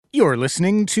You're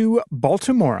listening to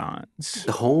Baltimoreans,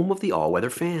 the home of the all-weather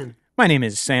fan. My name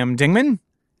is Sam Dingman.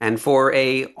 And for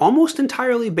a almost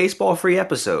entirely baseball-free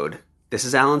episode, this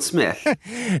is Alan Smith.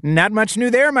 Not much new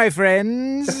there, my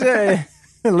friends.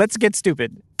 Let's get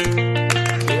stupid.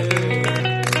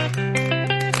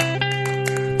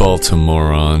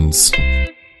 Baltimoreans.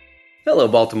 Hello,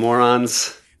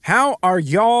 Baltimoreans. How are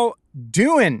y'all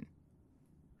doing?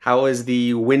 How is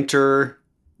the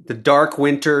dark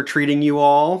winter treating you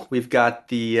all? We've got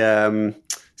the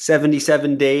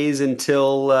 77 days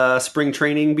until spring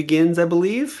training begins, I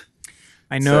believe.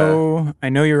 I know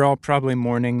you're all probably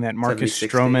mourning that Marcus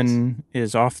Stroman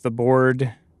is off the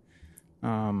board.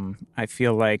 I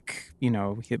feel like,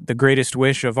 the greatest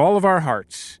wish of all of our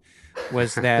hearts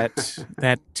was that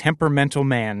that temperamental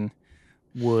man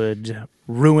would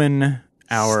ruin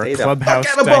our clubhouse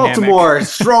Stay the fuck out of dynamic. Baltimore,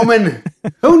 Stroman.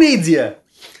 Who needs you?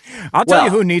 I'll tell you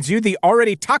who needs you, the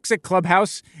already toxic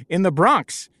clubhouse in the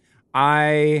Bronx.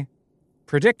 I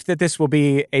predict that this will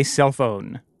be a cell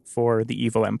phone for the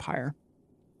evil empire.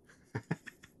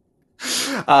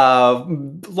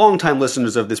 Longtime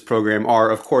listeners of this program are,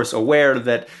 of course, aware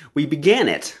that we began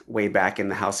it way back in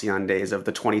the halcyon days of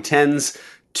the 2010s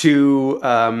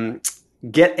to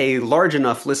get a large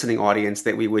enough listening audience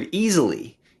that we would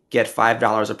easily get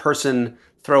 $5 a person,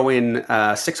 throw in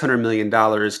 $600 million,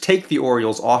 take the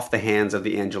Orioles off the hands of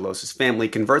the Angelosis family,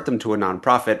 convert them to a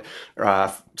nonprofit,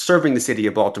 serving the city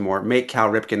of Baltimore, make Cal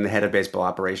Ripken the head of baseball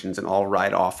operations, and all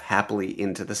ride off happily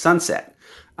into the sunset.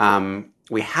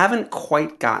 We haven't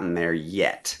quite gotten there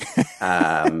yet.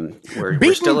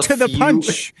 We're still to the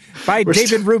punch by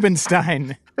David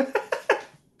Rubenstein.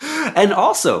 And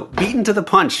also beaten to the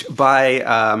punch by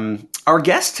our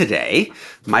guest today,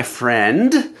 my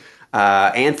friend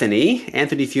Anthony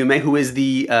Fiume, who is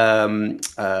the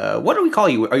what do we call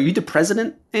you? Are you the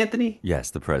president, Anthony?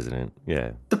 Yes, the president.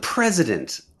 Yeah, the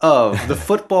president of the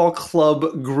Football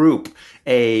Club Group,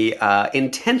 a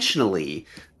intentionally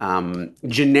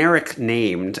generic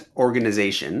named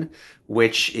organization,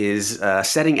 which is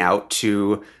setting out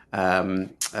to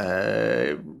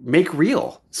make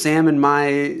real Sam and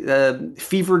my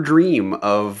fever dream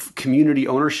of community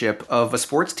ownership of a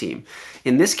sports team.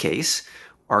 In this case,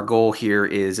 our goal here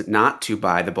is not to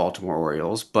buy the Baltimore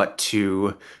Orioles, but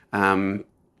to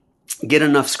get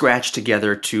enough scratch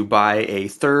together to buy a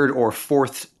third or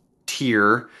fourth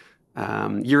tier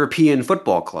European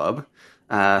football club,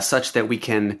 such that we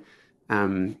can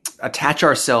attach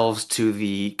ourselves to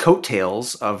the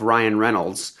coattails of Ryan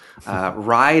Reynolds,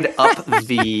 ride up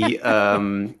the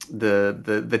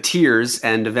tiers,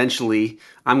 and eventually,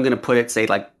 I'm going to put it, say,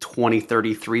 like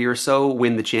 2033 or so,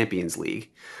 win the Champions League.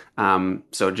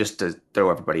 So just to throw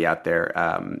everybody out there,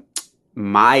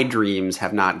 my dreams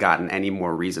have not gotten any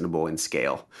more reasonable in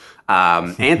scale.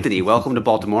 Anthony, welcome to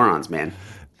Baltimoreans, man.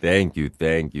 Thank you.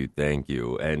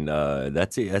 And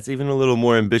that's even a little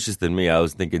more ambitious than me. I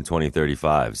was thinking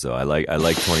 2035, so I like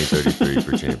 2033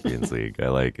 for Champions League. I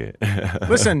like it.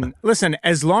 Listen.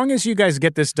 As long as you guys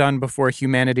get this done before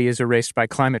humanity is erased by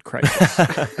climate crisis.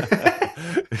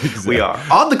 Exactly. We are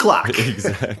on the clock.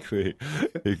 Exactly.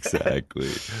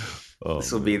 Oh,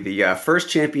 this will be the first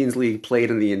Champions League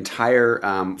played in the entire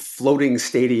floating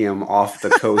stadium off the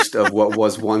coast of what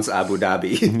was once Abu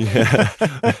Dhabi.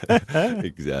 Yeah,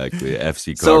 exactly.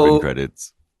 FC Carbon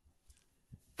credits.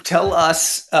 Tell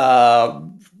us.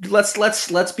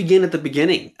 Let's begin at the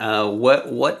beginning. Where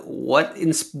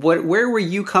were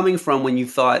you coming from when you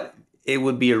thought it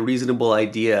would be a reasonable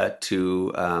idea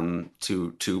to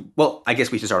well, I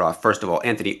guess we should start off. First of all,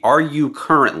 Anthony, are you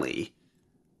currently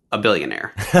a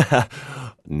billionaire?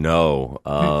 No.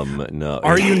 No.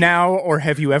 Are you now, or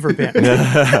have you ever been?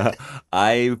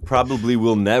 I probably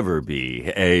will never be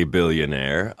a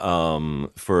billionaire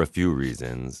for a few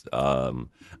reasons.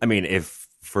 I mean, if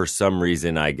for some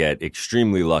reason I get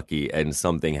extremely lucky and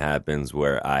something happens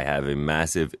where I have a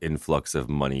massive influx of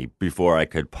money before I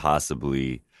could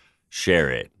possibly share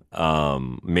it,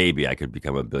 maybe I could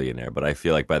become a billionaire. But I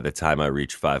feel like by the time I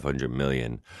reach 500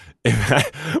 million,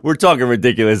 we're talking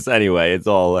ridiculous anyway. It's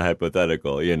all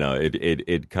hypothetical,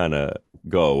 it kind of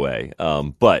go away.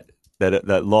 But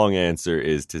that long answer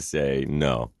is to say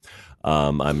no.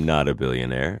 I'm not a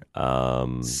billionaire.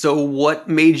 So what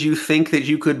made you think that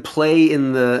you could play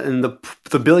in the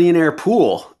billionaire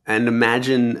pool and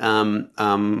imagine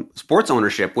sports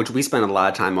ownership, which we spend a lot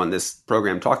of time on this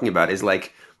program talking about, is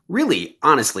like really,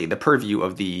 honestly, the purview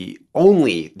of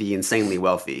only the insanely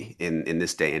wealthy in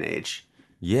this day and age?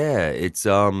 Yeah, it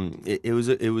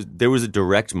was there was a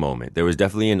direct moment. There was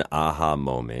definitely an aha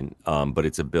moment, but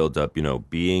it's a build up.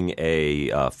 Being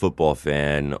a football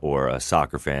fan or a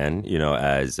soccer fan,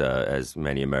 as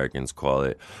many Americans call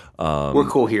it. We're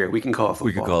cool here. We can call it football.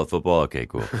 We could call it football. Okay,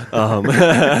 cool.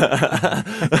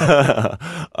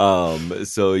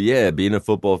 So yeah, being a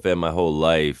football fan my whole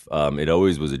life, it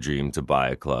always was a dream to buy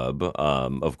a club.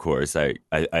 Of course, I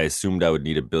assumed I would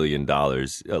need $1 billion,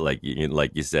 like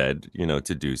you said,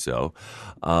 to do so.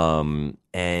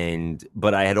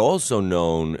 But I had also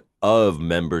known of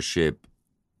membership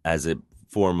as a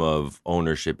form of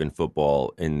ownership in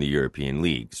football in the European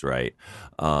leagues, right?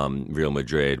 Real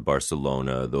Madrid,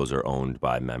 Barcelona, those are owned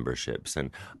by memberships,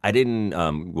 and I didn't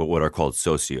what are called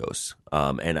socios,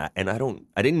 and I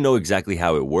didn't know exactly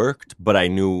how it worked, but I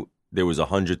knew there was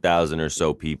 100,000 or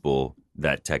so people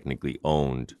that technically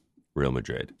owned Real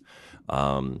Madrid,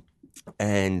 and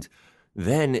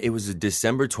then it was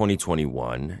December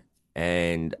 2021,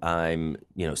 and I'm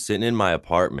sitting in my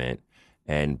apartment.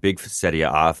 And big Serie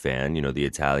A fan, the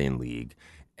Italian league.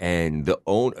 And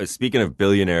speaking of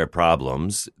billionaire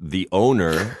problems, the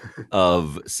owner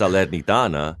of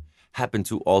Salernitana happened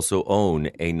to also own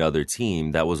another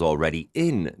team that was already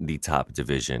in the top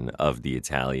division of the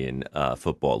Italian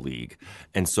football league.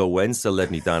 And so when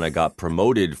Salernitana got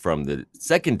promoted from the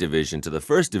second division to the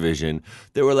first division,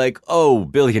 they were like, oh,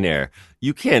 billionaire,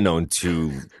 you can't own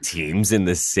two teams in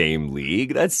the same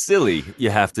league. That's silly. You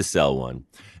have to sell one.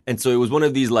 And so it was one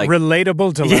of these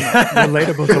relatable dilemma. Yeah.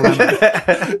 Relatable dilemma.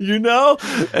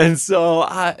 And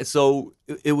so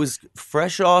it was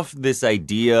fresh off this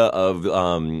idea of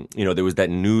there was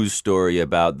that news story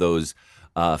about those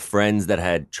friends that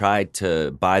had tried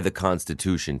to buy the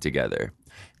Constitution together.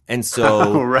 And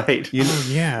so, right.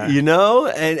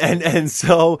 And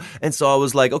so I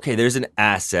was like, okay, there's an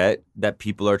asset that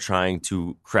people are trying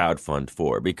to crowdfund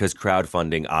for, because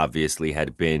crowdfunding obviously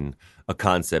had been a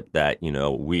concept that,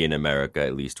 we in America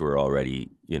at least were already,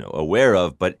 aware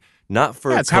of, but not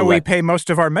for that's how we pay most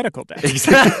of our medical debt.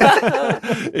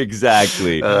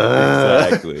 Exactly.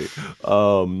 And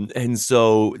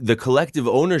so the collective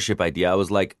ownership idea,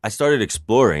 I started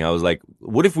exploring. I was like,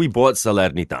 what if we bought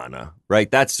Salernitana, right?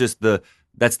 That's the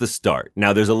start.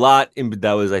 Now there's a lot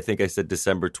that was, I think I said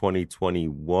December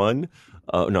 2021.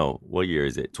 No, what year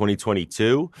is it?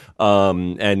 2022.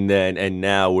 And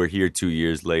now we're here 2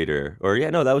 years later.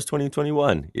 That was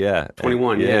 2021. Yeah.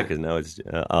 21. Yeah. Because now it's,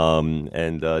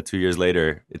 2 years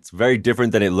later, it's very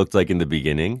different than it looked like in the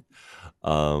beginning.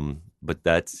 But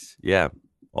that's,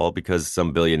 all because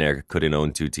some billionaire couldn't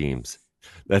own two teams.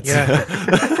 That's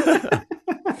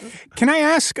Can I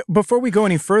ask, before we go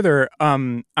any further,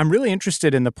 I'm really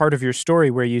interested in the part of your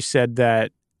story where you said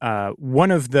that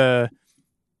one of the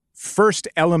first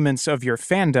elements of your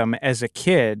fandom as a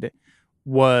kid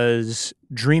was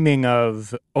dreaming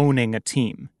of owning a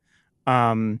team,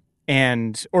 or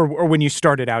when you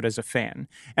started out as a fan.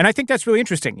 And I think that's really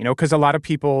interesting, because a lot of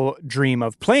people dream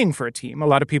of playing for a team. A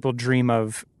lot of people dream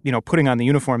of, putting on the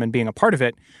uniform and being a part of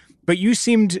it. But you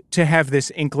seemed to have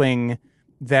this inkling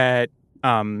that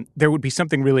there would be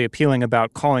something really appealing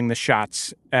about calling the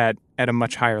shots at a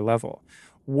much higher level.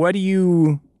 What do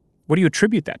you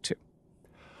attribute that to?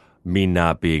 Me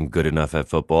not being good enough at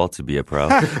football to be a pro.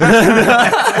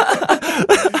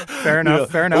 Fair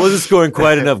enough. I wasn't scoring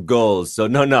quite enough goals. So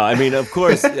no. I mean, of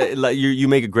course, you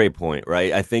make a great point,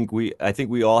 right? I think we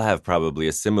all have probably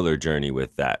a similar journey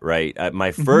with that, right?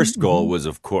 My first goal was,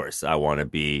 of course, I want to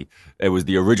be. It was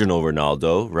the original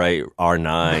Ronaldo, right?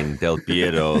 R9, Del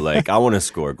Piero. I want to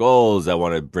score goals. I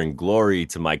want to bring glory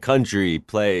to my country.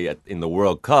 Play in the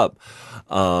World Cup.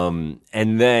 And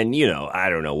then, I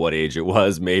don't know what age it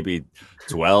was. Maybe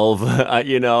 12.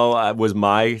 Was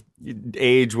my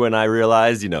age when I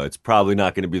realized, it's probably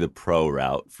not going to be the pro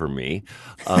route for me.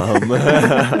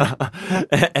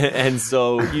 And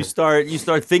so you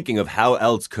start thinking of how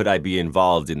else could I be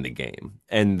involved in the game?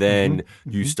 And then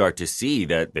you start to see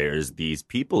that there's these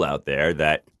people out there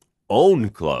that own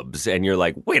clubs, and you're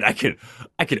like, wait, I could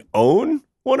own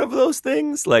one of those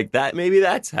things like that. Maybe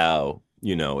that's how,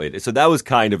 it. So that was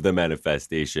kind of the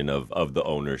manifestation of the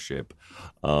ownership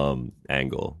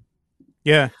angle.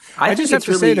 Yeah. I just have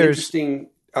to say there's interesting.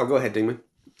 Oh, go ahead, Dingman.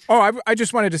 Oh, I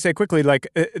just wanted to say quickly,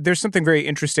 there's something very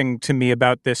interesting to me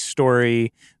about this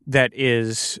story that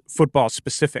is football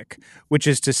specific, which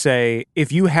is to say,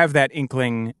 if you have that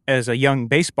inkling as a young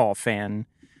baseball fan,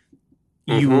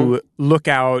 you look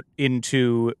out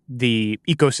into the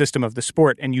ecosystem of the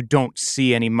sport and you don't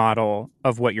see any model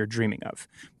of what you're dreaming of.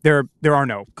 There are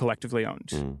no collectively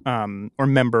owned or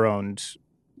member owned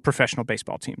professional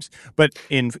baseball teams. But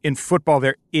in football,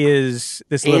 there is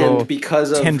this little and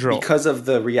because of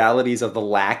the realities of the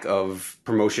lack of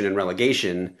promotion and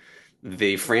relegation,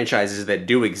 the franchises that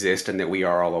do exist and that we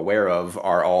are all aware of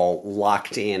are all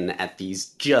locked in at these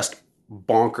just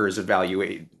bonkers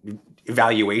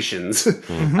evaluations,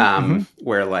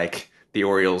 where like the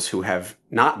Orioles, who have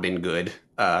not been good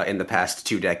in the past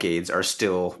 2 decades, are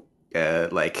still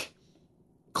like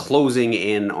closing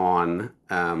in on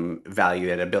valued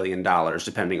at $1 billion,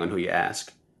 depending on who you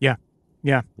ask.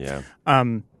 Yeah.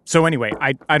 So anyway,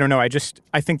 I don't know. I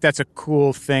think that's a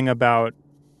cool thing about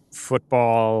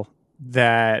football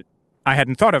that I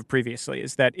hadn't thought of previously,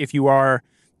 is that if you are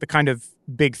the kind of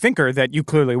big thinker that you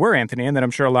clearly were, Anthony, and that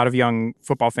I'm sure a lot of young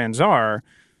football fans are,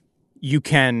 you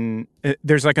can,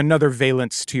 there's like another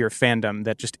valence to your fandom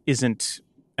that just isn't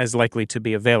as likely to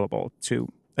be available to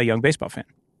a young baseball fan.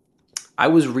 I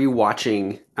was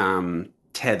rewatching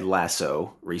Ted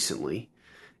Lasso recently,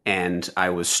 and I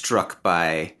was struck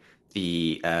by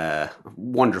the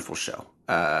wonderful show.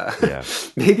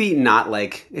 Maybe not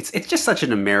like it's just such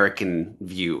an American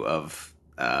view of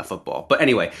football. But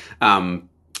anyway,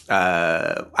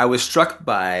 I was struck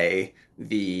by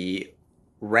the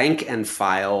rank and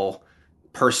file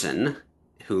person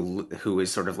who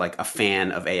is sort of like a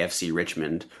fan of AFC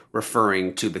Richmond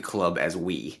referring to the club as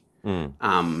we,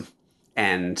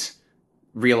 and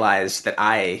realized that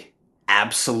I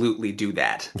absolutely do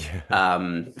that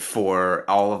for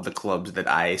all of the clubs that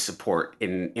I support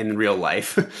in real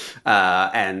life.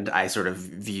 And I sort of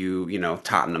view,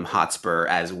 Tottenham Hotspur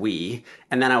as we.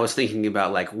 And then I was thinking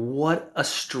about like, what a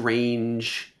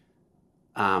strange,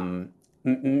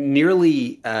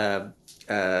 nearly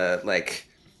like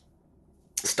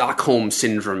Stockholm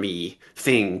syndrome-y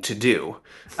thing to do.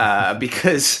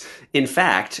 Because in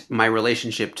fact, my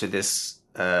relationship to this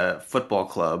football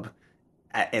club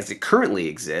as it currently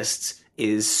exists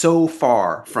is so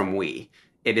far from we.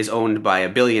 It is owned by a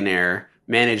billionaire,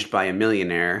 managed by a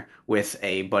millionaire, with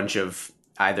a bunch of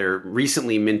either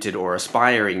recently minted or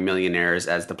aspiring millionaires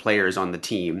as the players on the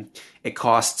team. It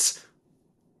costs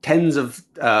tens of,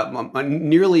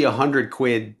 nearly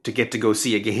 £100 to get to go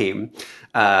see a game.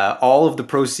 All of the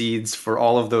proceeds for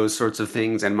all of those sorts of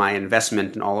things and my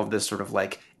investment and all of this sort of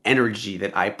like energy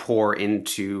that I pour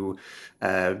into,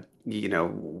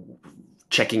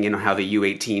 checking in on how the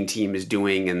U18 team is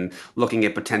doing and looking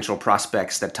at potential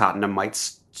prospects that Tottenham might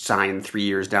sign 3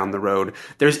 years down the road.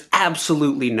 There's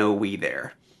absolutely no we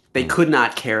there. They could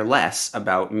not care less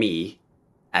about me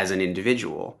as an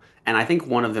individual. And I think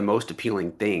one of the most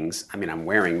appealing things, I'm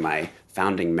wearing my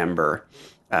founding member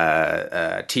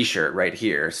t-shirt right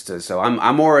here. So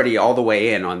I'm already all the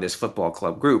way in on this football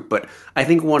club group. But I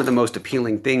think one of the most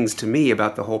appealing things to me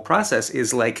about the whole process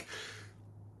is like,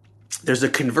 there's a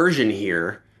conversion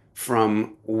here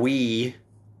from we,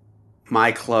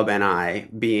 my club and I,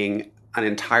 being an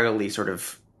entirely sort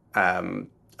of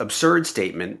absurd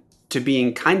statement to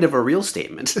being kind of a real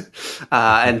statement,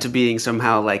 and to being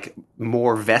somehow like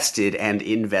more vested and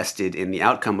invested in the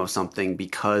outcome of something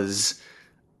because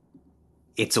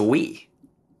it's a we.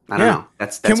 I don't know.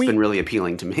 That's been really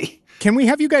appealing to me. Can we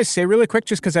have you guys say really quick,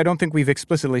 just because I don't think we've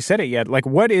explicitly said it yet, like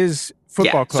what is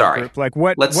Football Club Group? Like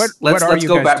let's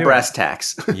go back brass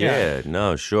tacks.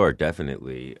 No, sure,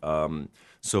 definitely.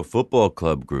 So Football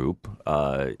Club Group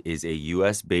is a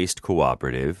U.S.-based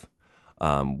cooperative.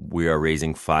 We are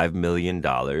raising $5 million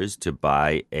to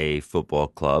buy a football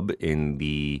club in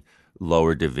the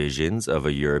lower divisions of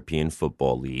a European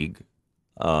football league.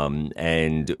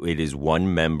 And it is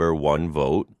one member, one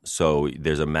vote. So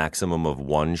there's a maximum of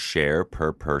one share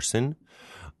per person.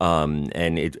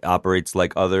 And it operates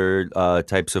like other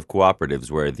types of cooperatives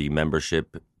where the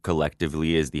membership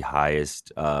collectively is the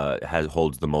highest,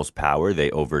 holds the most power.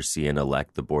 They oversee and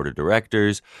elect the board of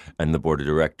directors, and the board of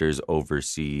directors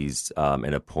oversees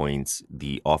and appoints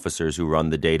the officers who run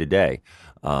the day-to-day.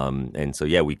 And so,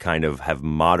 we kind of have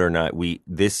modernized.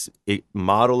 This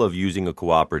model of using a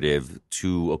cooperative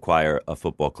to acquire a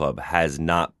football club has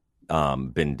not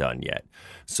been done yet.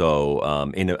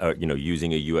 So,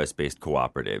 using a U.S.-based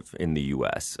cooperative in the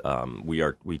U.S.,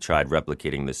 we tried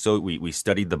replicating this. So we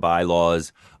studied the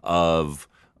bylaws of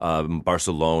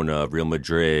Barcelona, Real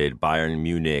Madrid, Bayern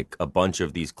Munich, a bunch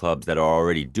of these clubs that are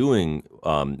already doing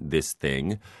this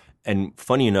thing. And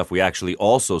funny enough, we actually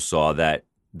also saw that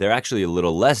they're actually a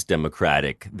little less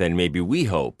democratic than maybe we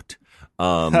hoped.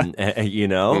 And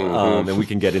we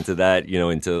can get into that,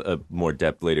 into more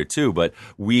depth later too. But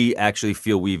we actually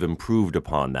feel we've improved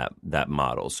upon that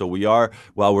model. So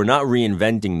while we're not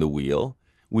reinventing the wheel,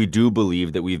 we do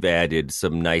believe that we've added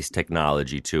some nice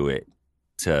technology to it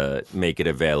to make it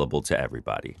available to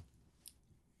everybody.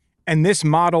 And this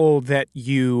model that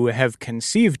you have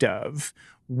conceived of,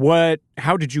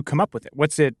 how did you come up with it?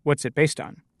 What's it based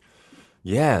on?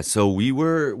 Yeah, so we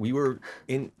were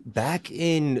back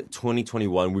in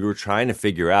 2021. We were trying to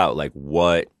figure out like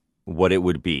what it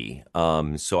would be.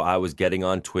 So I was getting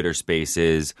on Twitter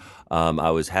Spaces.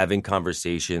 I was having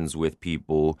conversations with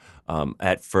people.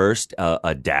 At first,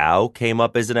 a DAO came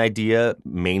up as an idea,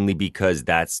 mainly because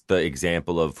that's the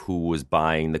example of who was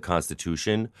buying the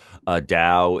Constitution. A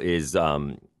DAO is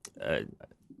I'm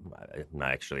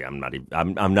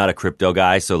not a crypto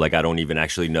guy, so like I don't even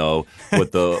actually know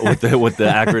what the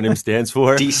acronym stands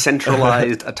for.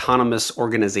 Decentralized Autonomous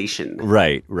Organization.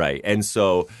 Right. And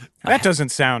so that doesn't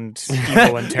sound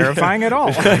evil and terrifying at all.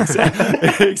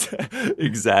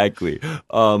 Exactly.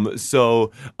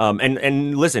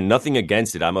 And listen, nothing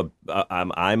against it. I'm a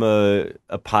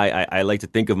I like to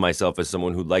think of myself as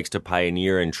someone who likes to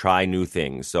pioneer and try new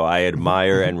things. So I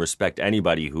admire and respect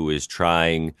anybody who is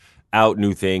trying out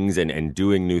new things and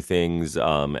doing new things.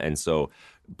 And so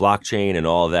blockchain and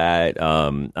all that,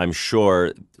 I'm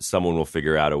sure someone will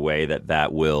figure out a way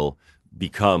that will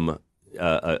become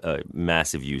a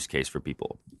massive use case for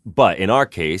people. But in our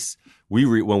case, when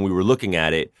we were looking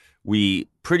at it, we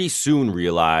pretty soon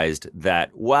realized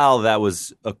that while that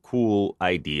was a cool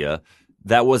idea,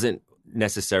 that wasn't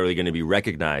necessarily going to be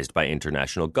recognized by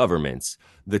international governments.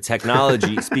 The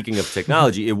technology, speaking of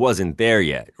technology, it wasn't there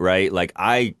yet, right? Like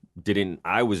I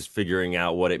was figuring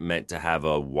out what it meant to have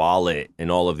a wallet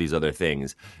and all of these other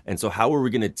things. And so how were we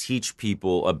going to teach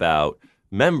people about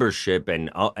membership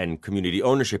and community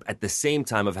ownership at the same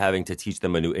time of having to teach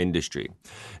them a new industry?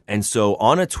 And so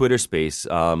on a Twitter space,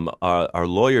 our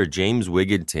lawyer, James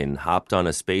Wigginton, hopped on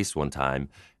a space one time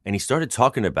and he started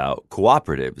talking about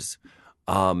cooperatives.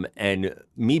 And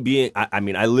me being,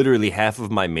 I literally half of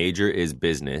my major is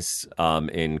business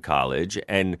in college,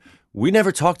 and we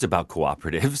never talked about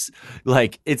cooperatives.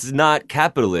 Like, it's not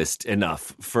capitalist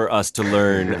enough for us to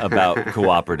learn about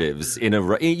cooperatives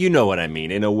you know what I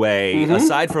mean, in a way. Mm-hmm.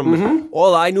 Aside from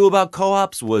all I knew about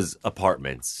co-ops was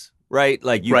apartments. Right?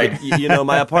 Like,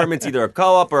 my apartment's either a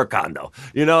co-op or a condo,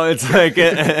 it's like,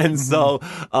 and so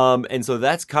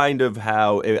that's kind of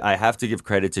how I have to give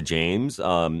credit to James.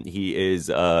 He is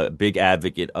a big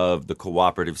advocate of the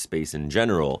cooperative space in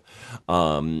general.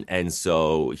 And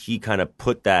so he kind of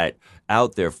put that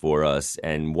out there for us.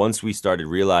 And once we started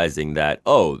realizing that,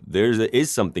 there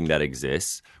is something that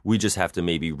exists, we just have to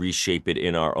maybe reshape it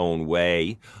in our own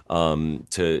way,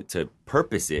 to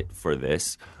purpose it for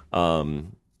this.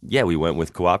 We went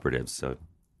with cooperatives. So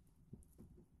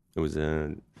it was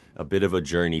a bit of a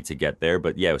journey to get there.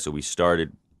 But so we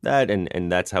started that,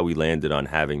 and that's how we landed on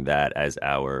having that as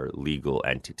our legal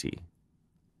entity.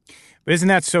 But isn't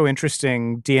that so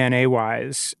interesting,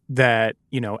 DNA-wise, that,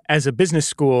 as a business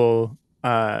school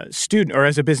student, or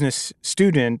as a business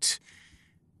student,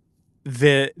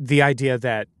 the idea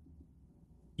that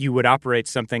you would operate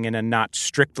something in a not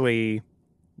strictly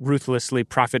ruthlessly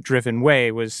profit-driven way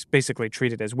was basically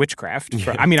treated as witchcraft.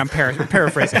 I'm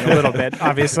paraphrasing a little bit,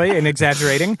 obviously, and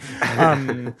exaggerating,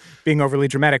 being overly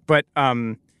dramatic. But,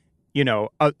 so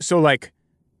like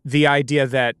the idea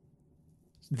that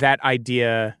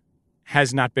idea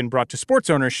has not been brought to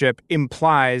sports ownership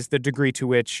implies the degree to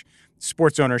which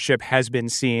sports ownership has been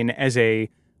seen as a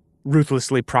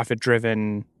ruthlessly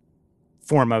profit-driven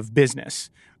form of business.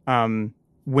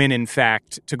 When, in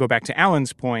fact, to go back to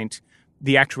Alan's point,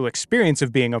 the actual experience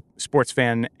of being a sports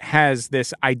fan has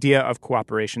this idea of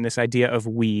cooperation, this idea of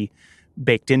we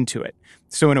baked into it.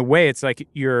 So in a way, it's like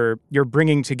you're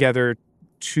bringing together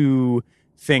two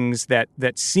things that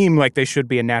seem like they should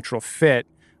be a natural fit,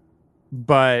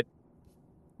 but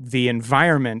the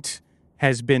environment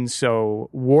has been so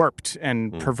warped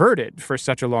and perverted for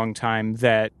such a long time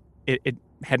that it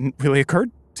hadn't really occurred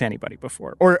to anybody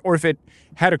before. Or if it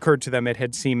had occurred to them, it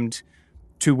had seemed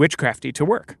too witchcrafty to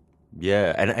work.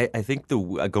 Yeah, and I think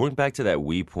going back to that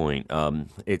we point,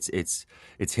 it's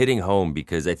hitting home,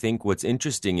 because I think what's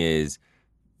interesting is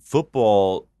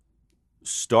football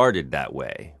started that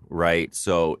way, right?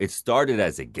 So it started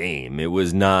as a game. It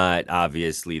was not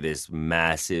obviously this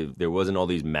massive. There wasn't all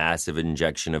these massive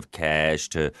injection of cash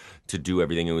to do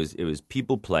everything. It was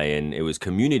people playing. It was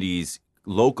communities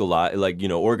localized,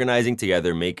 organizing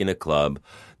together, making a club.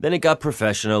 Then it got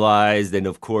professionalized, and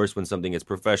of course, when something gets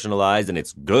professionalized and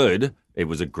it's good, it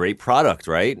was a great product,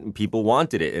 right? And people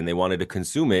wanted it and they wanted to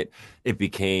consume it. It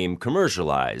became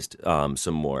commercialized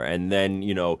some more, and then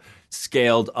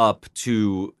scaled up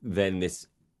to then this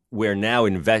where now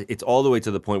it's all the way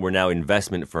to the point where now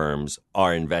investment firms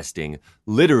are investing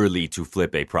literally to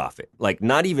flip a profit, like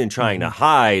not even trying to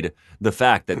hide the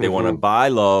fact that they want to buy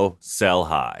low, sell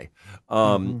high.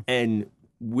 And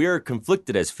we're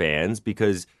conflicted as fans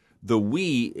because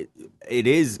it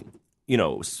is,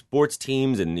 sports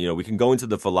teams, and we can go into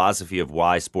the philosophy of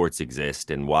why sports exist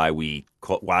and why we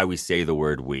say the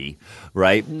word "we,"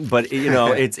 right? But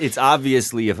it's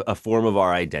obviously a form of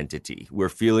our identity. We're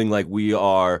feeling like we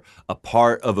are a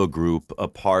part of a group, a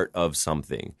part of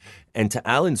something. And to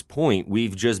Alan's point,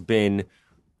 we've just been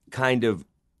kind of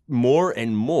more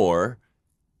and more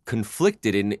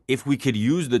conflicted in if we could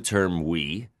use the term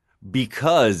 "we,"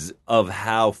 because of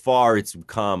how far it's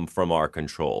come from our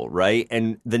control, right?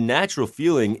 And the natural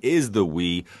feeling is the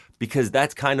we, because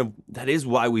that is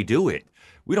why we do it.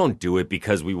 We don't do it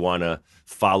because we want to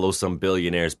follow some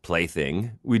billionaire's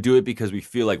plaything. We do it because we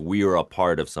feel like we are a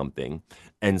part of something.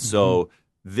 And so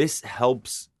this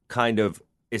helps kind of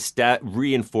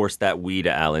reinforce that we,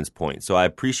 to Alan's point. So I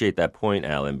appreciate that point,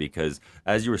 Alan, because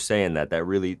as you were saying that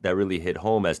really hit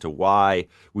home as to why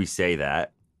we say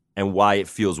that. And why it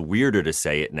feels weirder to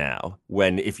say it now,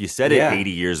 when if you said it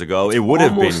 80 years ago, it would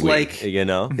have been weird,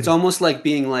 It's almost like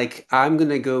being like, I'm going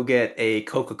to go get a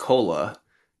Coca-Cola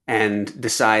and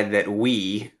decide that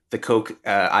the Coke,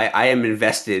 I am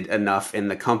invested enough in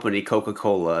the company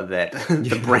Coca-Cola that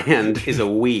the brand is a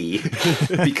we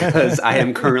because I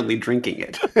am currently drinking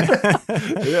it.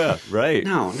 Yeah, right.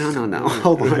 No.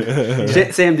 Hold on.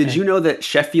 Sam, did you know that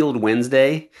Sheffield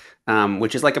Wednesday,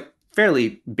 which is like a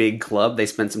fairly big club, they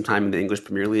spent some time in the English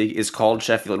Premier League, is called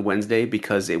Sheffield Wednesday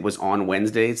because it was on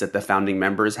Wednesdays that the founding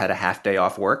members had a half day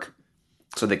off work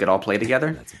so they could all play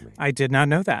together? I did not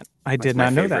know that.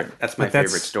 That's my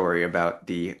favorite story about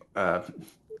the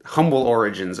humble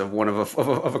origins of one of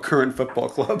a current football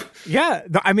club. Yeah,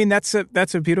 I mean that's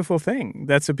a beautiful thing.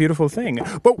 That's a beautiful thing.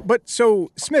 But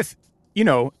so Smith,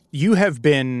 you have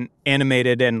been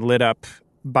animated and lit up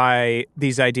by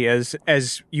these ideas,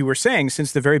 as you were saying,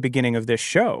 since the very beginning of this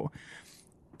show.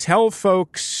 Tell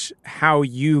folks how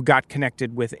you got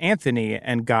connected with Anthony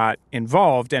and got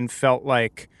involved and felt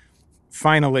like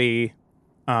finally,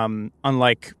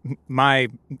 unlike my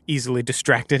easily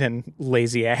distracted and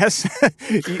lazy ass,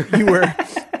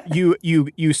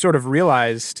 you sort of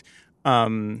realized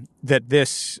that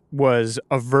this was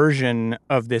a version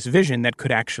of this vision that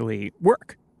could actually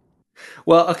work.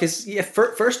 Well, okay.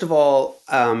 First of all,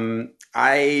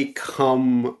 I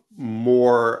come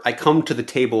to the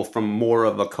table from more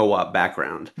of a co-op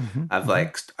background.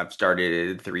 I've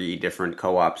started 3 different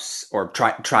co-ops, or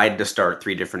tried to start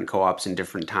 3 different co-ops in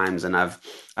different times, and I've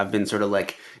been sort of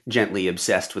like gently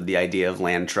obsessed with the idea of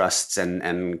land trusts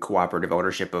and cooperative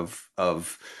ownership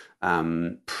of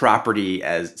property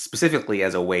specifically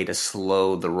as a way to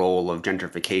slow the roll of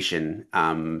gentrification.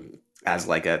 As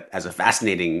a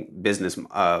fascinating business,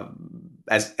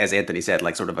 as Anthony said,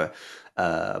 like sort of a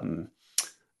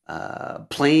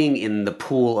playing in the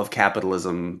pool of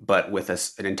capitalism, but with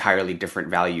an entirely different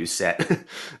value set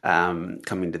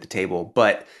coming to the table.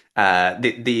 But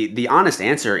the honest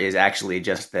answer is actually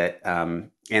just that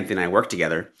Anthony and I worked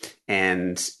together,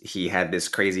 and he had this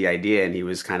crazy idea, and he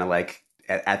was kind of like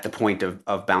at the point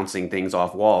of bouncing things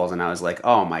off walls, and I was like,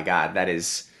 oh my God, that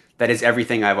is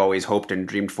everything I've always hoped and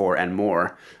dreamed for and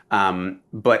more.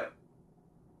 But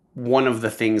one of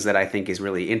the things that I think is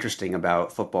really interesting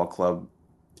about Football Club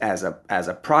as a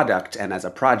product and as a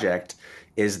project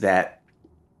is that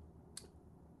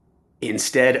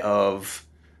instead of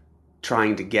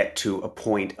trying to get to a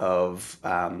point of,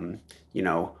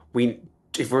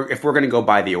 if we're going to go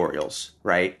buy the Orioles,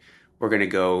 right? We're going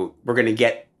to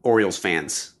get Orioles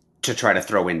fans to try to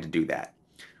throw in to do that.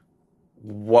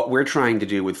 What we're trying to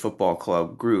do with Football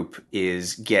Club Group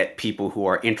is get people who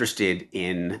are interested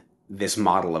in this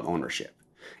model of ownership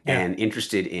and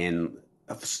interested in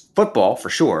football for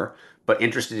sure, but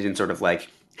interested in sort of like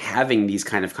having these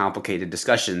kind of complicated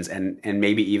discussions and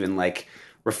maybe even like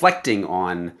reflecting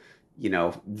on,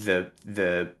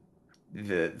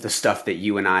 the stuff that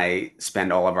you and I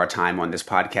spend all of our time on this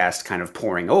podcast kind of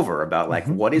poring over about, like,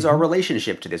 what is our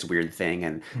relationship to this weird thing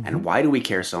and why do we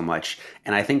care so much?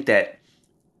 And I think that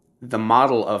the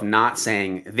model of not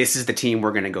saying this is the team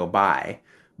we're going to go buy,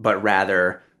 but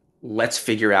rather let's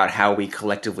figure out how we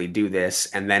collectively do this,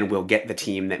 and then we'll get the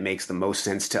team that makes the most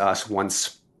sense to us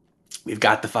once we've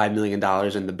got the $5 million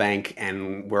in the bank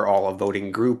and we're all a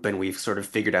voting group and we've sort of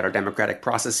figured out our democratic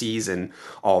processes and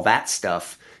all that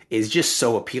stuff, is just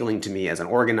so appealing to me as an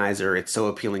organizer. It's so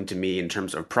appealing to me in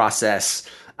terms of process.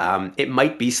 It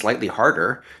might be slightly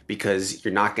harder because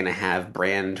you're not going to have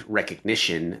brand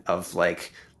recognition of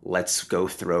like, let's go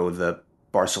throw the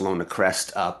Barcelona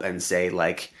crest up and say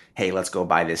like, hey, let's go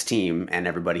buy this team, and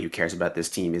everybody who cares about this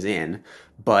team is in.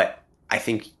 But I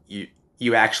think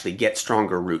you actually get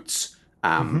stronger roots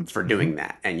for doing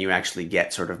that, and you actually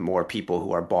get sort of more people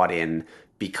who are bought in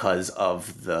because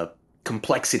of the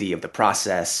complexity of the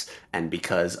process and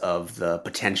because of the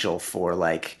potential for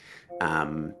like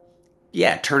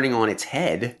turning on its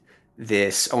head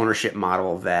this ownership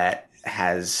model that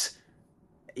has,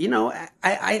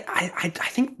 I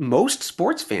think most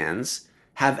sports fans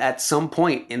have at some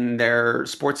point in their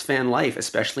sports fan life,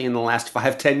 especially in the last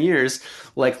 5-10 years,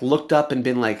 like looked up and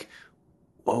been like,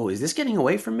 whoa, is this getting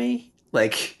away from me?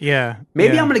 Like,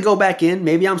 maybe I'm going to go back in.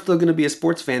 Maybe I'm still going to be a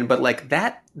sports fan. But like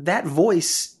that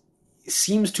voice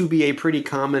seems to be a pretty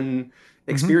common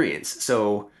experience.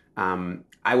 So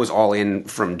I was all in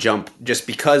from jump just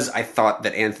because I thought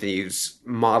that Anthony's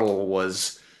model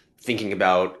was thinking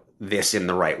about this in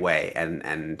the right way.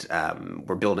 And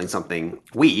we're building something.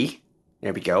 We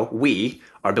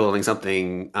are building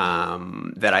something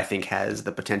that I think has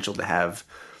the potential to have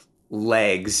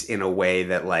legs in a way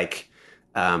that like,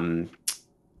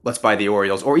 let's buy the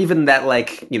Orioles, or even that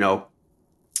like,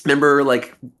 remember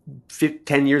like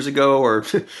 10 years ago or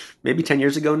maybe 10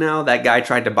 years ago now, that guy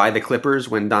tried to buy the Clippers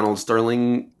when Donald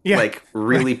Sterling like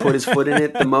really put his foot in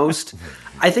it the most.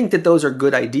 I think that those are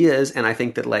good ideas. And I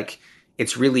think that like,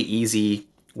 it's really easy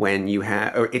when you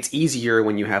have, or it's easier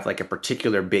when you have like a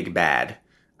particular big bad.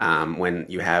 When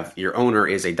you have your owner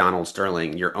is a Donald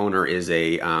Sterling, your owner is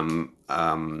a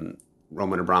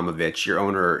Roman Abramovich, your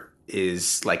owner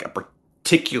is like a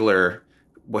particular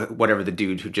whatever the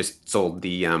dude who just sold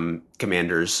the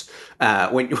Commanders.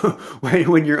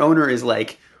 When your owner is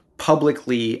like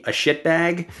publicly a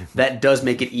shitbag, that does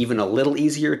make it even a little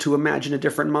easier to imagine a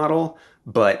different model.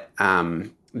 But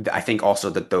I think also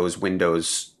that those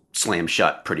windows slam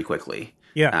shut pretty quickly.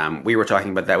 Yeah. We were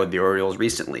talking about that with the Orioles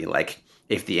recently. Like,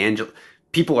 if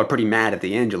people are pretty mad at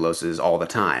the Angeloses all the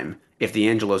time. If the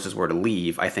Angeloses were to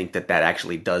leave, I think that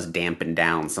actually does dampen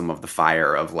down some of the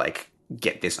fire of like,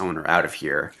 get this owner out of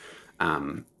here.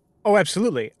 Oh,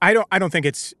 absolutely. I don't think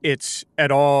it's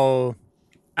at all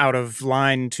out of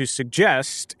line to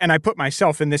suggest, and I put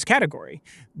myself in this category,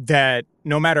 that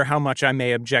no matter how much I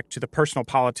may object to the personal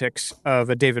politics of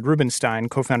a David Rubenstein,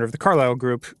 co-founder of the Carlyle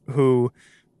Group, who,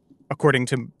 according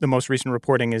to the most recent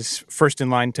reporting, is first in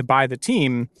line to buy the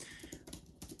team.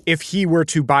 If he were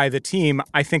to buy the team,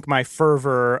 I think my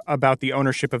fervor about the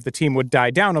ownership of the team would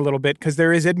die down a little bit, because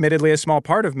there is admittedly a small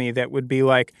part of me that would be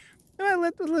like,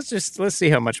 well, let's see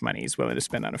how much money he's willing to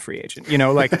spend on a free agent.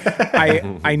 Like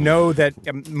I know that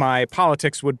my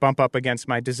politics would bump up against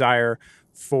my desire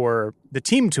for the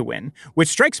team to win, which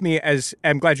strikes me as,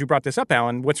 I'm glad you brought this up,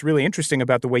 Alan, what's really interesting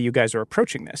about the way you guys are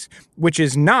approaching this, which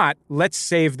is not, let's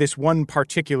save this one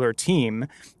particular team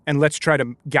and let's try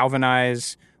to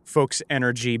galvanize folks'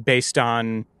 energy based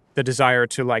on the desire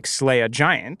to like slay a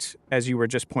giant, as you were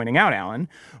just pointing out, Alan,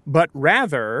 but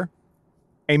rather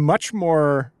a much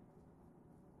more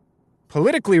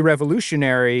politically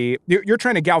revolutionary, you're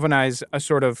trying to galvanize a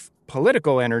sort of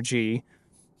political energy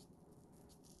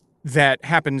that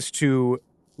happens to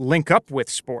link up with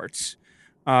sports,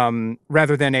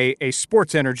 rather than a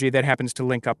sports energy that happens to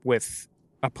link up with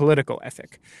a political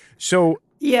ethic. So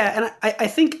yeah, and I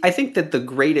think that the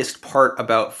greatest part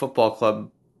about Football Club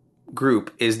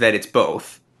Group is that it's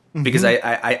both. Because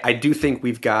I do think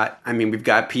we've got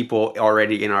people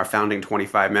already in our founding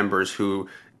 25 members who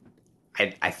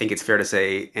I think it's fair to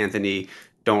say, Anthony,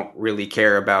 don't really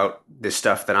care about this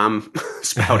stuff that I'm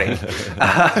spouting,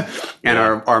 and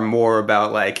are more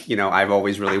about like, I've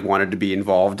always really wanted to be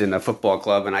involved in a football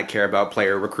club, and I care about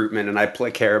player recruitment, and I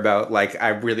care about like, I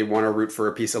really want to root for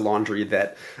a piece of laundry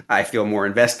that I feel more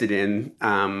invested in.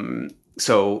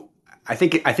 So I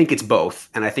think it's both,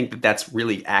 and I think that that's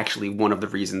really actually one of the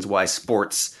reasons why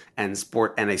sports and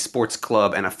a sports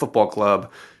club and a football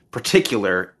club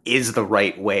particular is the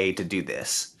right way to do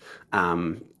this,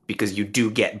 because you do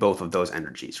get both of those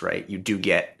energies, right? You do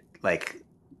get like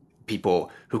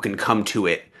people who can come to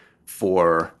it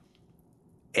for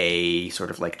a sort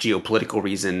of like geopolitical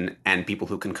reason, and people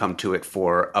who can come to it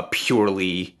for a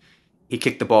purely he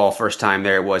kicked the ball first time,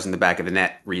 there it was in the back of the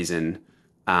net reason.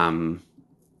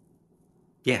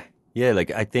 Yeah,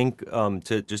 like I think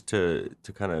to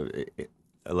kind of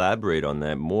elaborate on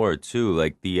that more too,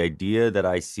 like the idea that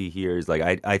I see here is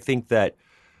like I think that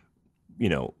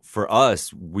for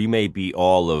us, we may be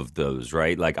all of those,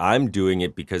 right? Like I'm doing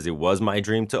it because it was my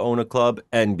dream to own a club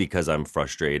and because I'm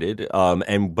frustrated.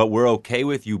 But we're okay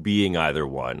with you being either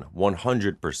one,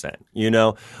 100%.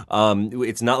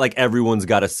 It's not like everyone's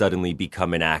got to suddenly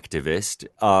become an activist.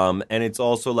 And it's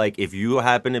also like if you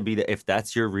happen to be if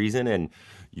that's your reason and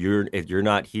if you're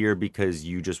not here because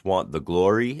you just want the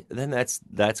glory, then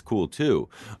that's cool too.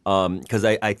 Because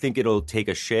I think it'll take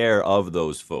a share of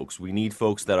those folks. We need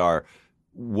folks that are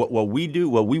what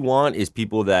we want is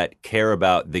people that care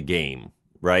about the game,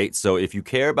 right? So if you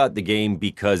care about the game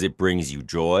because it brings you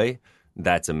joy,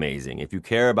 that's amazing. If you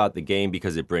care about the game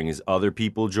because it brings other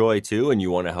people joy too, and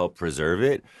you want to help preserve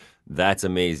it, that's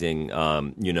amazing,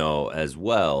 as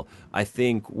well. I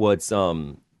think what's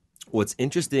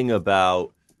interesting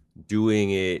about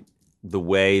doing it the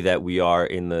way that we are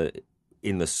in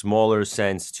the smaller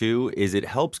sense too is it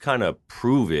helps kind of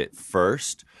prove it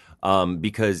first.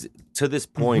 Because to this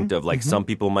point of like some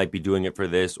people might be doing it for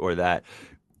this or that,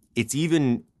 it's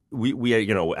even we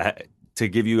to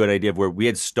give you an idea of where we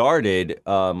had started,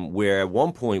 where at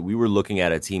one point we were looking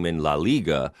at a team in La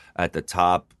Liga at the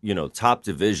top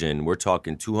division. We're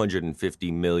talking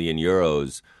 250 million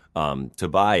euros to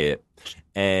buy it.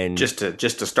 And just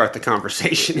to start the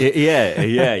conversation.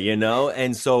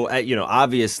 And so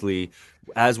obviously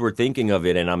as we're thinking of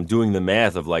it and I'm doing the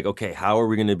math of like, okay, how are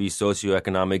we going to be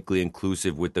socioeconomically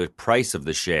inclusive with the price of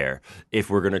the share if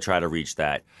we're going to try to reach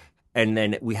that? And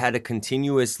then we had to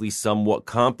continuously somewhat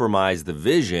compromise the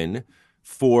vision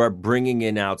for bringing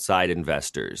in outside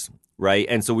investors. Right.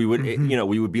 And so we would,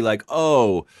 we would be like,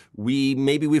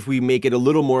 maybe if we make it a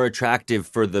little more attractive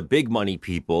for the big money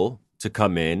people to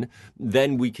come in,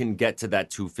 then we can get to that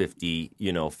 250,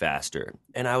 faster.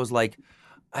 And I was like,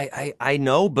 I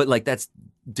know, but like that's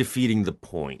defeating the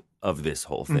point of this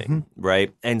whole thing,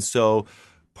 right? And so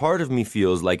part of me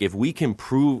feels like if we can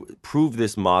prove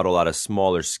this model at a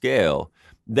smaller scale,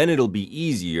 then it'll be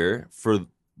easier for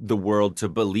the world to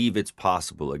believe it's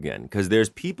possible again. Because there's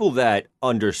people that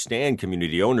understand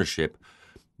community ownership,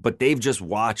 but they've just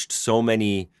watched so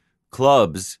many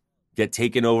clubs get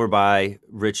taken over by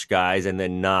rich guys and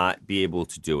then not be able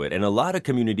to do it. And a lot of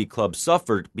community clubs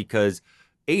suffered because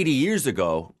 80 years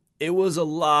ago, it was a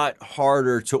lot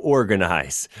harder to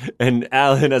organize. And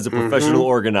Alan, as a professional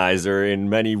organizer in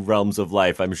many realms of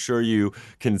life, I'm sure you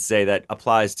can say that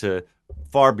applies to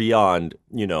far beyond,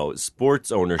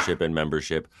 sports ownership and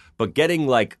membership. But getting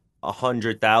like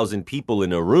 100,000 people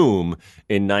in a room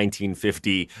in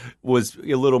 1950 was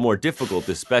a little more difficult,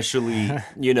 especially,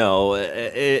 even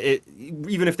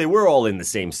if they were all in the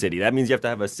same city. That means you have to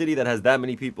have a city that has that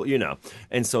many people,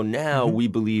 And so now we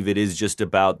believe it is just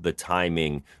about the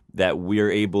timing that we're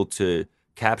able to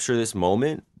capture this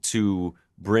moment to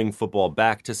bring football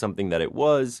back to something that it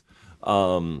was.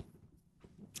 And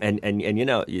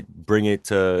you bring it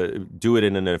to do it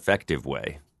in an effective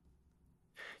way.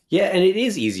 Yeah, and it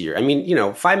is easier. I mean,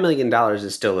 $5 million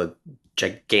is still a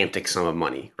gigantic sum of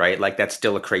money, right? Like that's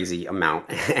still a crazy amount,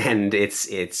 and we're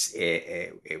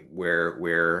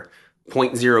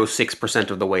 0.06%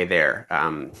 of the way there.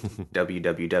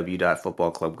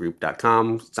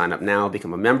 www.footballclubgroup.com. Sign up now,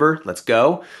 become a member. Let's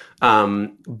go.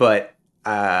 But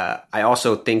I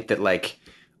also think that like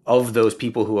of those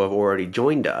people who have already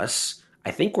joined us,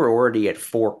 I think we're already at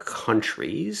 4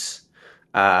 countries.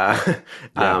 And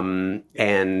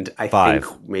I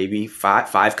think maybe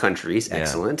five countries. Yeah.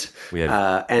 Excellent.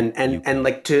 And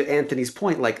like to Anthony's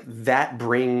point, like that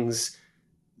brings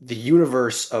the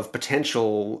universe of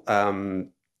potential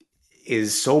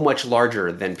is so much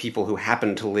larger than people who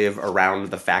happen to live around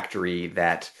the factory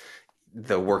that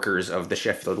the workers of the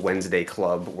Sheffield Wednesday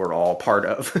club were all part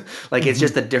of. Like it's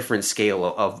just a different scale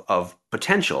of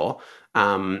potential.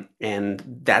 And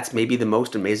that's maybe the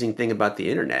most amazing thing about the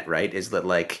internet, right? Is that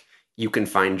like you can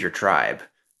find your tribe.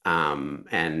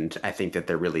 And I think that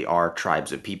there really are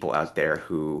tribes of people out there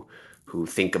who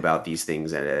think about these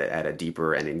things at a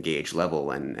deeper and engaged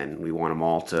level. And we want them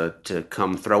all to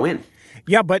come throw in.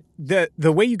 Yeah, but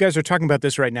the way you guys are talking about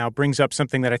this right now brings up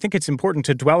something that I think it's important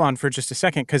to dwell on for just a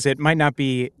second, because it might not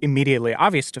be immediately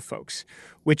obvious to folks,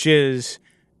 which is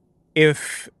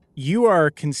if you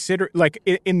are like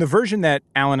in the version that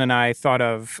Alan and I thought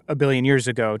of a billion years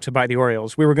ago to buy the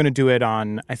Orioles, we were going to do it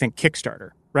on, I think,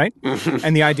 Kickstarter, right?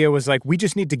 And the idea was like, we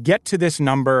just need to get to this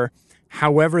number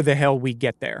however the hell we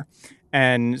get there.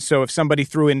 And so if somebody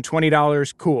threw in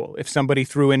 $20, cool. If somebody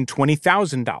threw in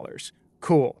 $20,000,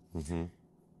 cool. Mm-hmm.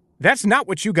 That's not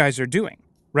what you guys are doing,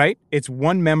 right? It's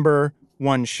one member,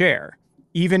 one share.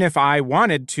 Even if I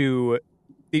wanted to,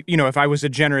 if I was a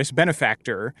generous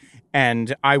benefactor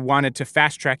and I wanted to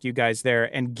fast track you guys there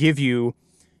and give you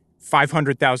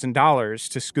 $500,000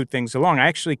 to scoot things along. I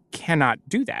actually cannot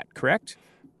do that, correct?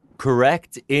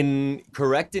 Correct in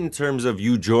terms of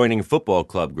you joining Football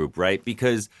Club Group, right?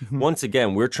 Because once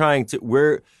again,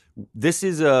 this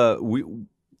is a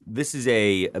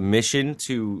mission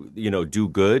to, do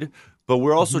good, but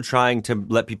we're also trying to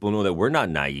let people know that we're not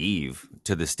naive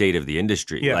to the state of the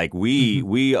industry. Yeah. Like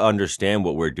we understand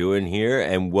what we're doing here,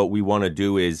 and what we want to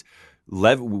do is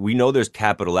we know there's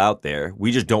capital out there.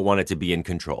 We just don't want it to be in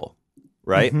control,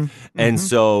 right? And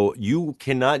so you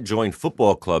cannot join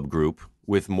Football Club Group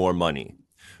with more money.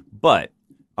 But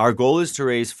our goal is to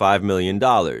raise $5 million.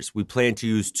 We plan to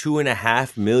use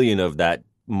 $2.5 million of that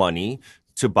money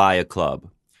to buy a club.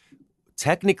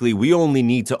 Technically, we only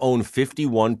need to own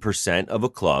 51% of a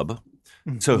club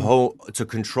to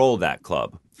control that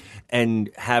club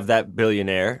and have that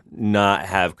billionaire not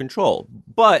have control.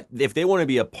 But if they want to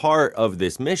be a part of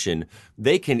this mission,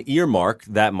 they can earmark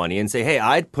that money and say, hey,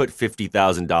 I'd put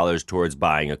 $50,000 towards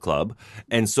buying a club.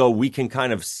 And so we can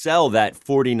kind of sell that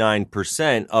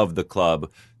 49% of the club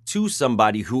to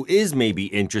somebody who is maybe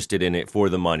interested in it for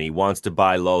the money, wants to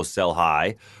buy low, sell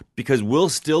high, because we'll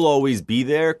still always be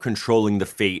there controlling the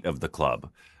fate of the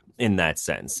club in that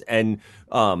sense. And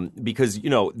because,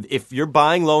 if you're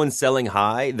buying low and selling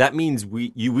high, that means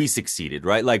we succeeded,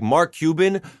 right? Like Mark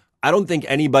Cuban, I don't think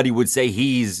anybody would say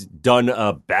he's done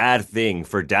a bad thing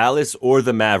for Dallas or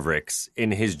the Mavericks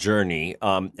in his journey,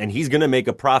 and he's going to make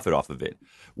a profit off of it.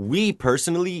 We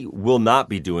personally will not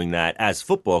be doing that as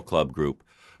Football Club Group.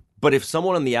 But if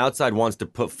someone on the outside wants to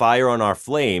put fire on our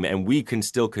flame and we can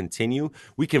still continue,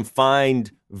 we can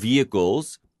find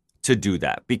vehicles to do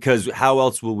that, because how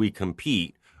else will we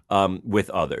compete with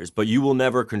others? But you will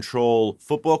never control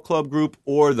Football Club Group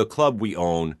or the club we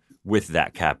own with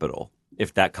that capital,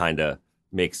 if that kind of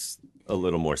makes a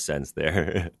little more sense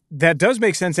there. That does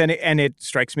make sense, and it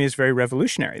strikes me as very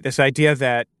revolutionary. This idea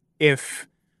that if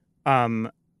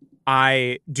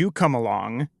I do come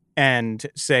along and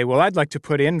say, well, I'd like to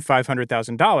put in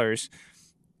 $500,000,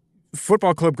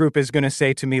 Football Club Group is going to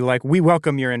say to me, like, we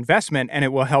welcome your investment, and it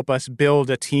will help us build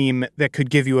a team that could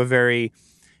give you a very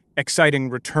exciting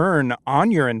return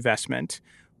on your investment.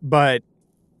 But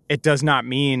it does not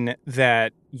mean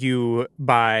that you,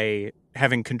 by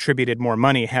having contributed more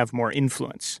money, have more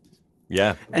influence.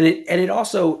 Yeah. And it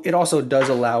also does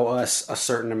allow us a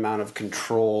certain amount of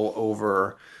control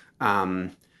over,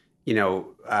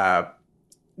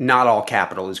 not all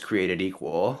capital is created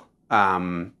equal.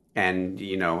 And,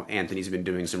 Anthony's been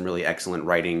doing some really excellent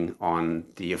writing on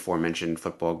the aforementioned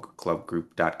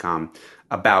footballclubgroup.com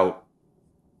about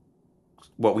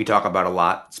what we talk about a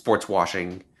lot, sports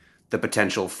washing, the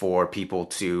potential for people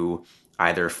to,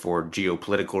 either for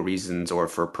geopolitical reasons or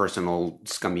for personal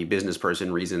scummy business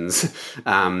person reasons,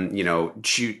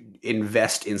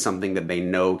 invest in something that they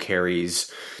know carries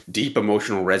deep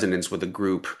emotional resonance with a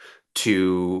group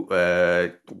to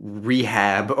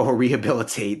rehab or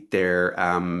rehabilitate their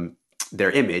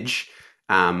image.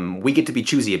 We get to be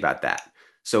choosy about that.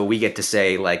 So we get to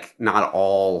say, like, not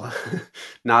all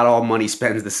money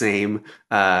spends the same.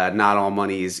 Not all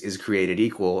money is created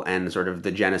equal, and sort of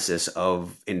the genesis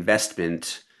of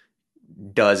investment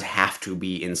does have to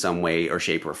be in some way or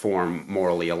shape or form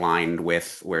morally aligned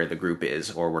with where the group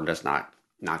is, or we're just not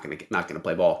going to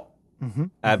play ball. Mm-hmm.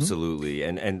 Absolutely,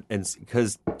 and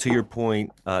because to your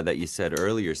point that you said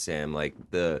earlier, Sam, like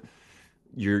you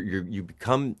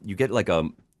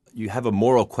have a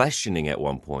moral questioning at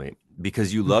one point,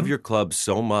 because you love your club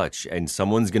so much, and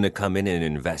someone's going to come in and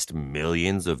invest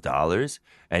millions of dollars,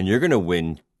 and you're going to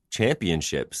win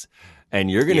championships, and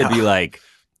you're going to be like,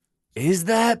 is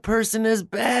that person as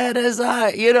bad as I?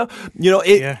 You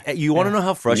want to know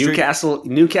how frustrating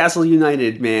Newcastle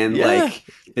United, man. Yeah. Like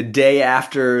the day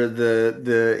after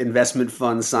the investment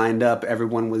fund signed up,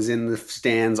 everyone was in the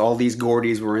stands. All these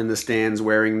Gordies were in the stands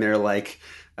wearing their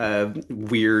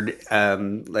weird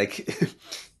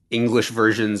English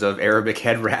versions of Arabic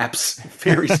head wraps.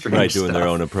 Very strange. Right, doing their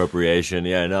own appropriation.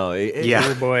 Yeah, no.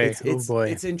 Oh boy.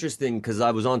 It's interesting because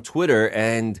I was on Twitter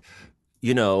and,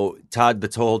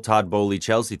 the whole Todd Boehly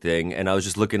Chelsea thing, and I was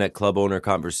just looking at club owner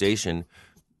conversation.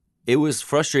 It was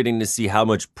frustrating to see how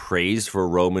much praise for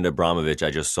Roman Abramovich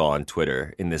I just saw on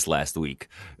Twitter in this last week.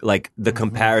 Like the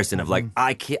comparison of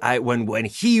when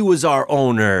he was our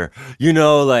owner,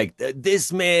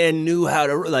 this man knew how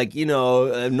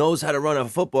to, knows how to run a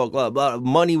football club.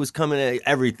 Money was coming at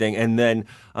everything. And then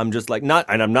I'm just like,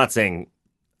 I'm not saying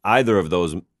either of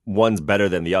those, one's better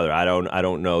than the other. I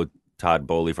don't know Todd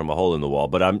Boehly from a hole in the wall,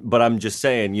 but I'm just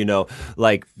saying,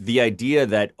 the idea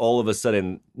that all of a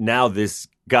sudden now this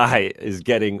guy is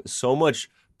getting so much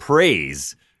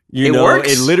praise, You know,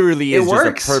 works. It literally is It just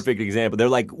works. a perfect example. They're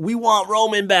like, we want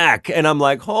Roman back. And I'm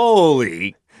like,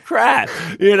 holy crap.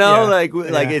 You know, like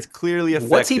it's clearly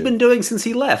effective. What's he been doing since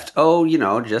he left? Oh,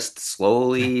 just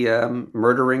slowly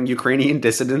murdering Ukrainian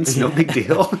dissidents. No big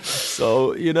deal.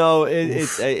 So,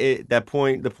 the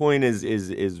point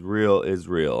is real.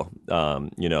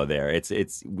 There.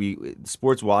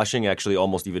 Sports washing actually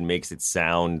almost even makes it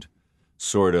sound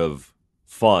sort of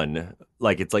fun.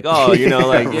 Like it's like, oh,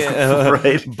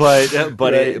 right. But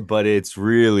it's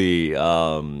really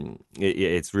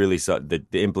it's really so the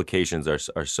implications are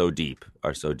so deep.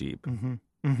 Mm-hmm.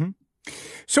 Mm-hmm.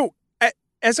 So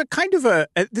as a kind of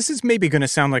this is maybe going to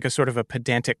sound like a sort of a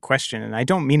pedantic question, and I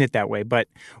don't mean it that way, but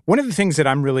one of the things that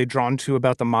I'm really drawn to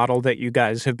about the model that you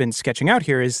guys have been sketching out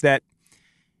here is that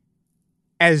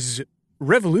as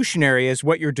revolutionary as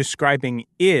what you're describing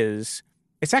is,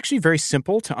 it's actually very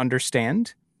simple to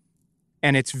understand.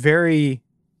 And it's very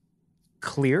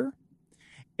clear.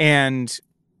 And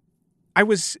I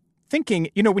was thinking,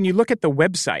 when you look at the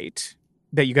website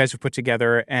that you guys have put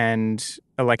together, and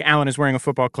like Alan is wearing a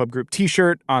football club group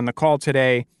t-shirt on the call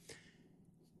today,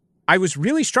 I was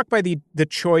really struck by the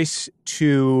choice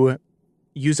to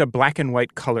use a black and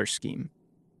white color scheme.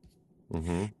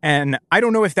 Mm-hmm. And I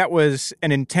don't know if that was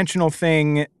an intentional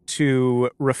thing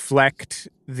to reflect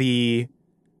the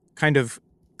kind of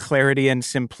clarity and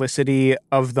simplicity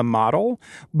of the model.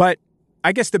 But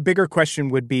I guess the bigger question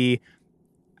would be,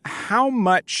 how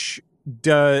much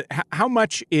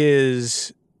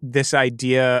is this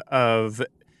idea of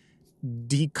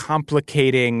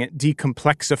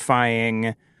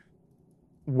decomplexifying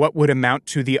what would amount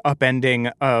to the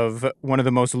upending of one of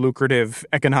the most lucrative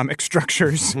economic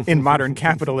structures in modern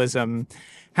capitalism?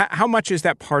 How much is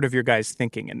that part of your guys'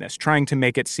 thinking in this, trying to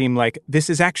make it seem like this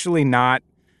is actually not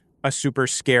a super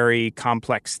scary,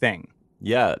 complex thing?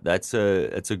 Yeah, that's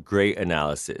a great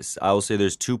analysis. I will say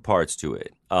there's two parts to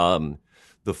it.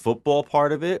 The football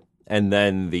part of it, and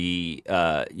then the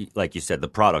like you said, the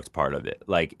product part of it.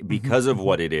 Like, because of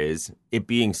what it is, it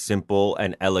being simple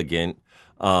and elegant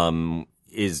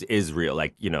is real.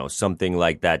 Like, something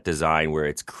like that design where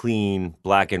it's clean,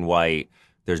 black and white.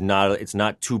 It's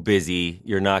not too busy.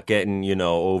 You're not getting,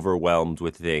 overwhelmed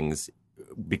with things.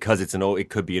 Because it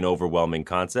could be an overwhelming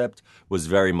concept, was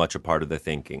very much a part of the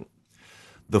thinking.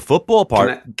 The football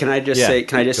part. Can I just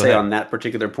say on that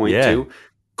particular point too?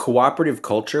 Cooperative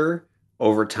culture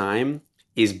over time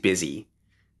is busy,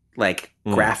 like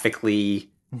graphically,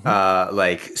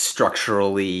 like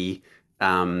structurally,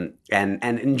 and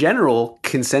in general,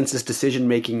 consensus decision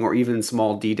making or even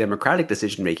small d democratic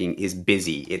decision making is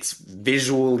busy. It's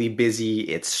visually busy.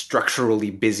 It's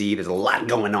structurally busy. There's a lot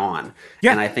going on,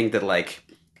 and I think that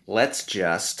let's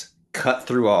just cut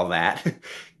through all that,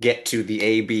 get to the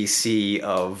ABC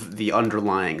of the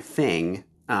underlying thing.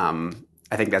 I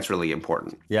think that's really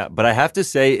important. Yeah, but I have to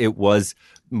say it was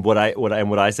what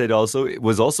I said also, it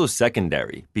was also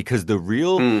secondary, because the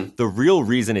real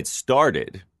reason it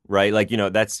started, right? Like,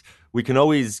 we can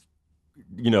always,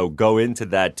 go into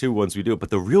that too once we do it. But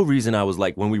the real reason I was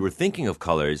like, when we were thinking of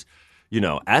colors,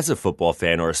 as a football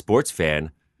fan or a sports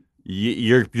fan,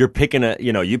 you're picking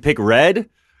you pick red.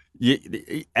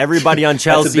 Everybody on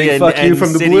Chelsea and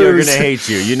City are going to hate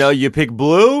you. You pick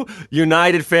blue,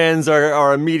 United fans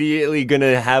are immediately going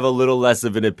to have a little less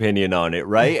of an opinion on it,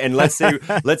 right? And let's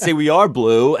say we are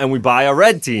blue and we buy a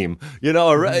red team.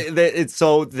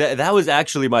 That was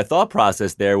actually my thought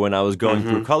process there when I was going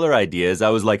through color ideas. I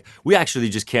was like, we actually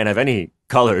just can't have any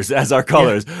colors as our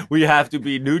colors. Yeah. We have to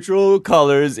be neutral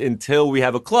colors until we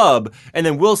have a club, and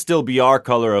then we'll still be our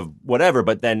color of whatever,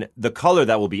 but then the color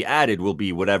that will be added will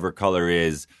be whatever color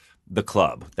is the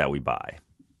club that we buy.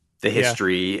 The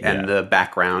history and the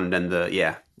background and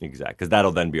Exactly, because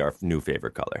that'll then be our new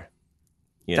favorite color.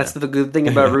 That's the good thing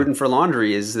about rooting for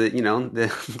laundry is that,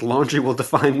 the laundry will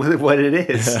define what it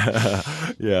is.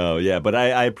 Yeah. But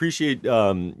I appreciate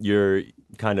your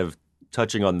kind of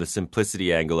touching on the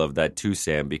simplicity angle of that too,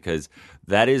 Sam, because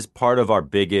that is part of our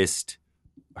biggest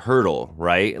hurdle,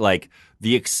 right? Like,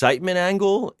 the excitement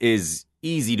angle is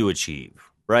easy to achieve,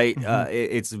 right?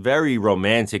 It's a very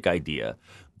romantic idea.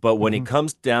 But when it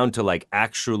comes down to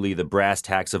actually the brass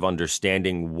tacks of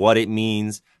understanding what it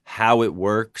means, how it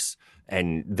works,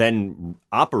 and then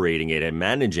operating it and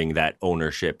managing that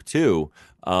ownership too,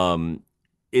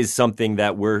 is something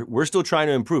that we're still trying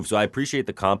to improve. So I appreciate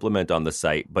the compliment on the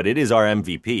site, but it is our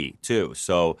MVP too.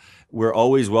 So we're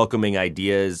always welcoming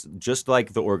ideas, just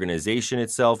like the organization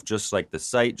itself, just like the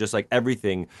site, just like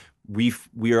everything. We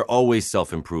are always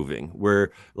self-improving.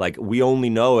 We only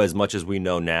know as much as we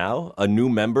know now. A new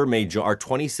member our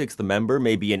 26th member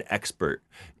may be an expert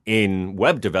in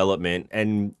web development,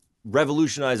 and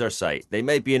revolutionize our site. They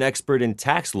might be an expert in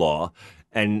tax law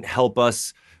and help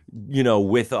us,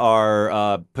 with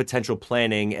our potential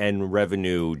planning and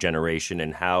revenue generation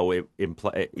and how it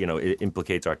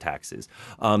implicates our taxes.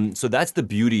 So that's the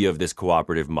beauty of this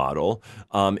cooperative model,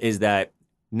 is that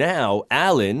now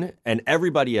Alan and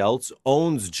everybody else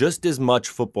owns just as much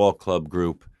Football Club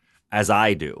Group as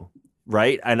I do,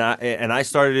 right? And I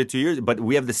started it 2 years, but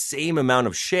we have the same amount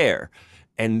of share.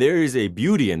 And there is a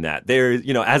beauty in that. There,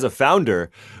 as a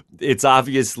founder, it's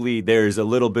obviously there's a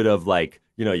little bit of like,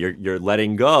 you're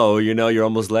letting go, you're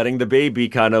almost letting the baby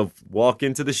kind of walk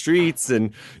into the streets.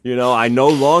 And, I no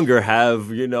longer have,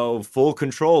 full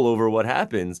control over what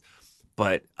happens.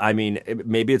 But I mean,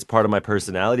 maybe it's part of my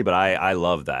personality, but I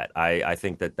love that. I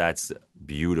think that that's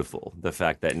beautiful. The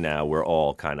fact that now we're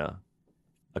all kind of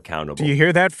accountable. Do you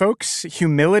hear that, folks?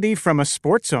 Humility from a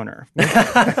sports owner.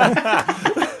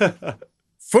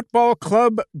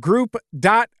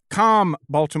 Footballclubgroup.com.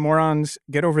 Baltimoreans,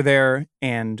 get over there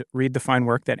and read the fine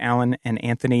work that Alan and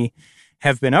Anthony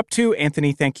have been up to.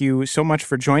 Anthony, thank you so much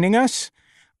for joining us.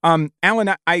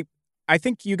 Alan, I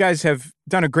think you guys have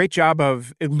done a great job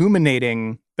of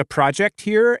illuminating the project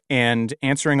here and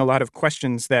answering a lot of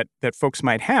questions that folks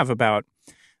might have about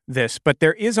this. But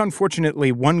there is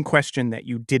unfortunately one question that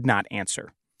you did not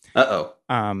answer. Uh-oh.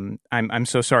 I'm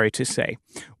so sorry to say,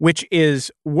 which is,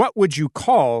 what would you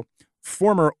call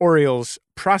former Orioles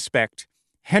prospect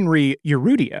Henry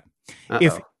Urrutia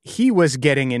if he was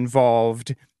getting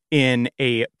involved in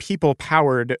a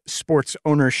people-powered sports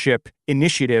ownership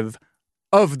initiative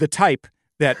of the type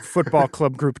that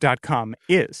footballclubgroup.com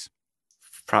is?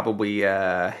 Probably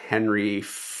Henry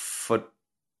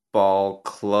Football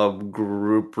Club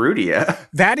Group Rudia.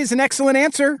 That is an excellent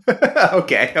answer.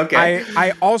 Okay.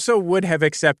 I also would have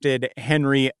accepted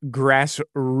Henry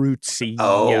Grassrootsy.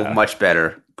 Oh, much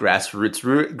better.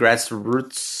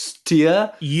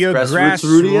 Grassrootstia.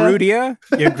 Grassrootia.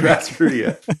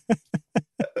 Grassrootia.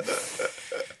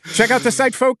 Check out the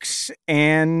site, folks,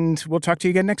 and we'll talk to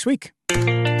you again next week.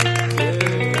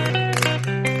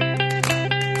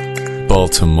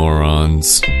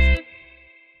 Baltimoreans.